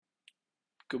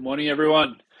Good morning,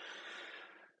 everyone.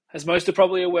 As most are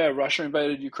probably aware, Russia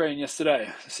invaded Ukraine yesterday.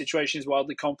 The situation is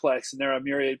wildly complex, and there are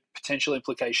myriad potential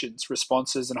implications,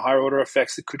 responses, and higher order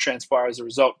effects that could transpire as a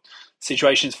result. The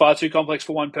situation is far too complex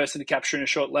for one person to capture in a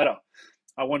short letter.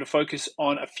 I want to focus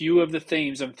on a few of the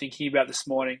themes I'm thinking about this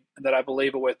morning and that I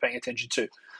believe are worth paying attention to.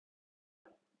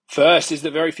 First is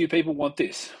that very few people want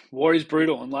this. War is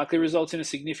brutal and likely results in a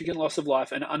significant loss of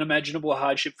life and unimaginable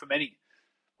hardship for many.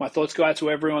 My thoughts go out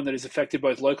to everyone that is affected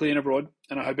both locally and abroad,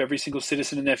 and I hope every single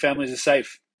citizen and their families are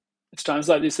safe. It's times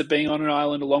like this that being on an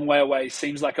island a long way away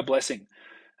seems like a blessing,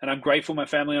 and I'm grateful my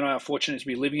family and I are fortunate to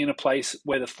be living in a place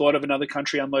where the thought of another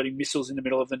country unloading missiles in the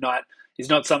middle of the night is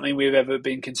not something we have ever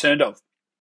been concerned of.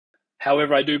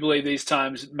 However, I do believe these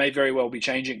times may very well be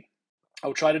changing.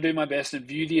 I'll try to do my best and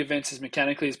view the events as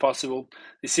mechanically as possible.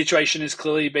 This situation has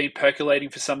clearly been percolating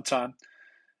for some time,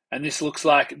 and this looks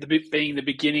like being the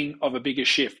beginning of a bigger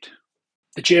shift.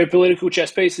 The geopolitical chess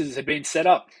pieces have been set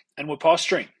up, and we're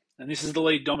posturing, and this is the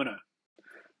lead domino.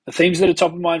 The themes that are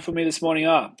top of mind for me this morning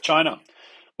are China.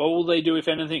 What will they do, if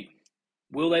anything?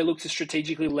 Will they look to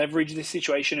strategically leverage this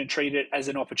situation and treat it as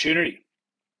an opportunity?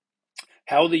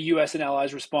 How will the US and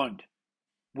allies respond?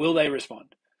 Will they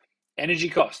respond? Energy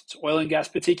costs, oil and gas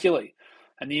particularly,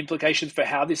 and the implications for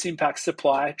how this impacts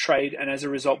supply, trade, and as a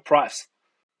result, price.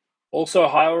 Also,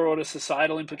 higher order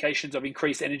societal implications of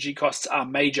increased energy costs are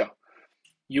major.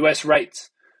 US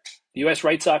rates. The US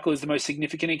rate cycle is the most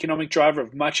significant economic driver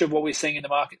of much of what we're seeing in the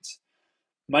markets.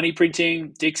 Money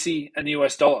printing, Dixie, and the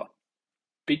US dollar.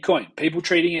 Bitcoin. People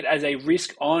treating it as a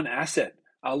risk-on asset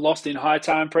are lost in high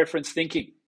time preference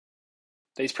thinking.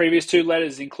 These previous two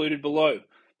letters included below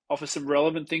offer some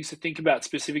relevant things to think about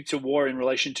specific to war in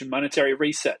relation to monetary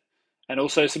reset, and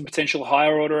also some potential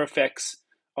higher order effects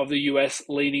of the US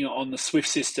leaning on the SWIFT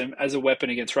system as a weapon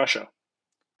against Russia.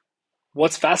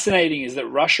 What's fascinating is that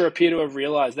Russia appear to have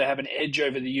realized they have an edge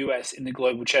over the US in the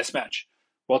global chess match.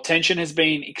 While tension has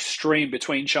been extreme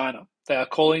between China, they are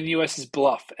calling the US's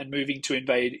bluff and moving to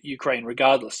invade Ukraine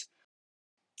regardless.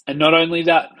 And not only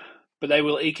that, but they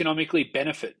will economically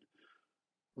benefit.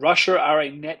 Russia are a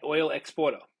net oil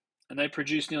exporter, and they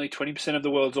produce nearly 20% of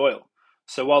the world's oil.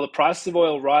 So while the price of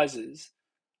oil rises,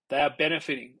 they are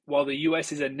benefiting. While the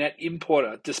US is a net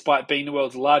importer, despite being the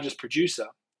world's largest producer,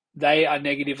 they are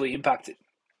negatively impacted.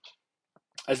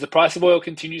 As the price of oil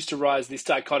continues to rise, this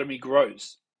dichotomy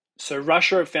grows. So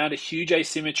Russia have found a huge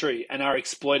asymmetry and are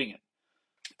exploiting it.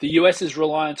 The US's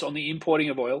reliance on the importing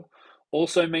of oil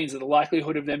also means that the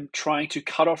likelihood of them trying to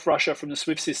cut off Russia from the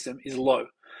SWIFT system is low,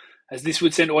 as this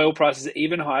would send oil prices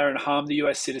even higher and harm the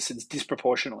US citizens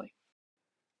disproportionately.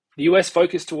 The US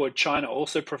focus toward China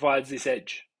also provides this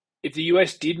edge. If the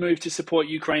US did move to support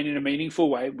Ukraine in a meaningful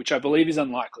way, which I believe is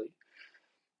unlikely,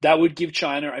 that would give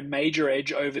China a major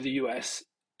edge over the US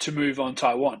to move on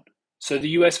Taiwan. So the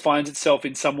US finds itself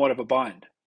in somewhat of a bind.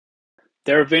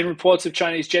 There have been reports of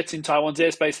Chinese jets in Taiwan's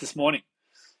airspace this morning.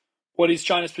 What is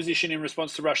China's position in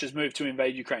response to Russia's move to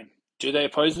invade Ukraine? Do they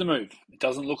oppose the move? It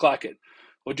doesn't look like it.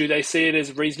 Or do they see it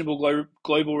as reasonable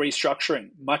global restructuring,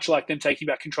 much like them taking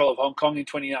back control of Hong Kong in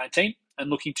 2019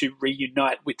 and looking to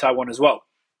reunite with Taiwan as well?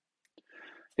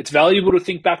 It's valuable to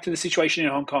think back to the situation in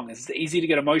Hong Kong, as it's easy to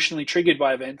get emotionally triggered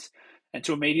by events and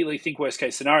to immediately think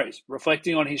worst-case scenarios.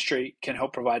 Reflecting on history can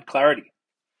help provide clarity.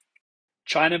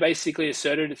 China basically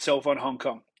asserted itself on Hong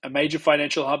Kong, a major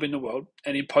financial hub in the world,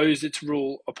 and imposed its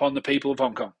rule upon the people of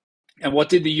Hong Kong. And what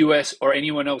did the US or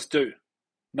anyone else do?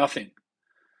 Nothing.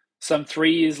 Some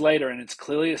 3 years later, and it's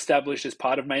clearly established as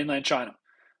part of mainland China,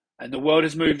 and the world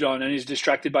has moved on and is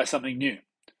distracted by something new.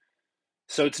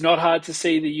 So it's not hard to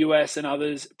see the US and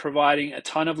others providing a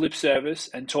ton of lip service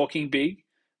and talking big,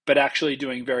 but actually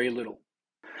doing very little.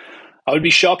 I would be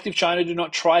shocked if China did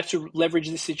not try to leverage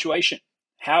this situation.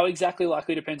 How exactly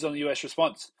likely depends on the US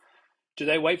response. Do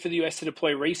they wait for the US to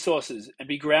deploy resources and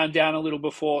be ground down a little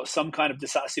before some kind of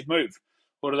decisive move?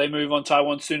 Or do they move on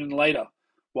Taiwan sooner than later,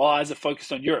 while eyes are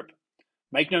focused on Europe?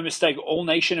 Make no mistake, all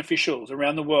nation officials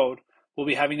around the world will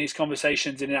be having these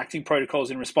conversations and enacting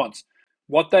protocols in response.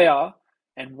 What they are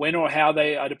and when or how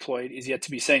they are deployed is yet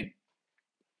to be seen.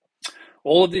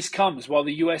 All of this comes while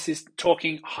the US is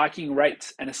talking hiking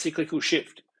rates and a cyclical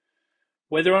shift.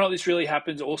 Whether or not this really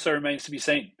happens also remains to be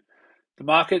seen. The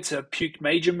markets have puked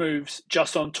major moves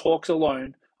just on talks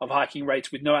alone of hiking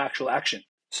rates with no actual action.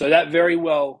 So that very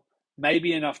well may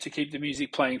be enough to keep the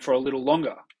music playing for a little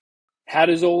longer. How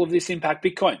does all of this impact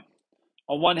Bitcoin?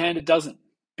 On one hand, it doesn't.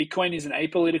 Bitcoin is an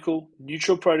apolitical,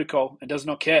 neutral protocol and does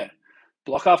not care.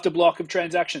 Block after block of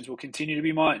transactions will continue to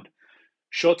be mined.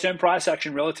 Short-term price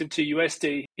action relative to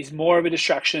USD is more of a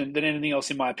distraction than anything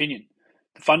else in my opinion.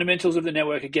 The fundamentals of the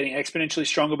network are getting exponentially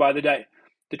stronger by the day,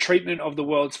 The treatment of the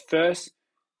world's first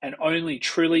and only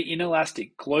truly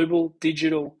inelastic global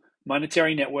digital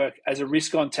monetary network as a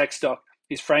risk-on tech stock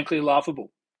is frankly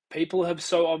laughable. People have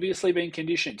so obviously been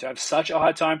conditioned to have such a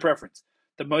high time preference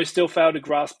that most still fail to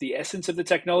grasp the essence of the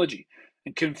technology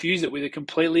and confuse it with a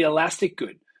completely elastic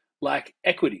good like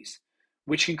equities,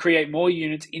 which can create more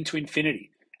units into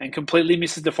infinity and completely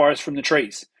misses the forest from the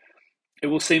trees. It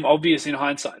will seem obvious in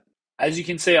hindsight. As you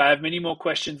can see, I have many more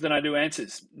questions than I do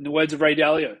answers. In the words of Ray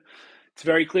Dalio, it's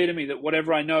very clear to me that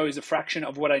whatever I know is a fraction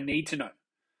of what I need to know.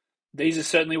 These are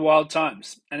certainly wild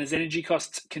times, and as energy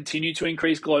costs continue to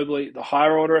increase globally, the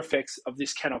higher order effects of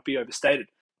this cannot be overstated.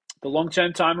 The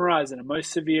long-term time horizon and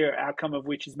most severe outcome of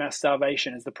which is mass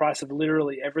starvation as the price of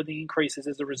literally everything increases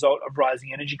as a result of rising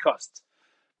energy costs,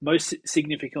 most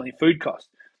significantly food costs,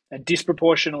 and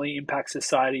disproportionately impacts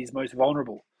society's most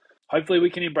vulnerable. Hopefully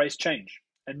we can embrace change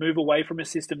and move away from a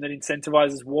system that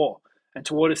incentivizes war and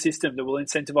toward a system that will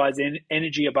incentivize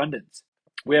energy abundance.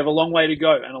 We have a long way to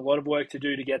go and a lot of work to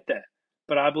do to get there,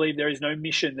 but I believe there is no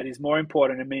mission that is more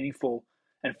important and meaningful,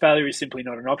 and failure is simply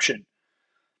not an option.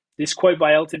 This quote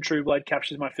by Elton Trueblood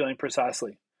captures my feeling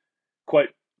precisely. Quote,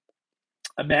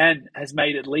 a man has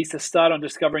made at least a start on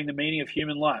discovering the meaning of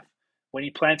human life when he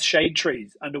plants shade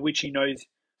trees under which he knows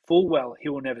full well he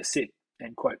will never sit.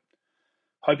 End quote.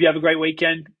 Hope you have a great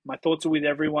weekend. My thoughts are with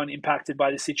everyone impacted by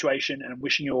this situation, and I'm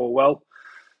wishing you all well.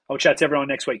 I'll chat to everyone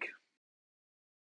next week.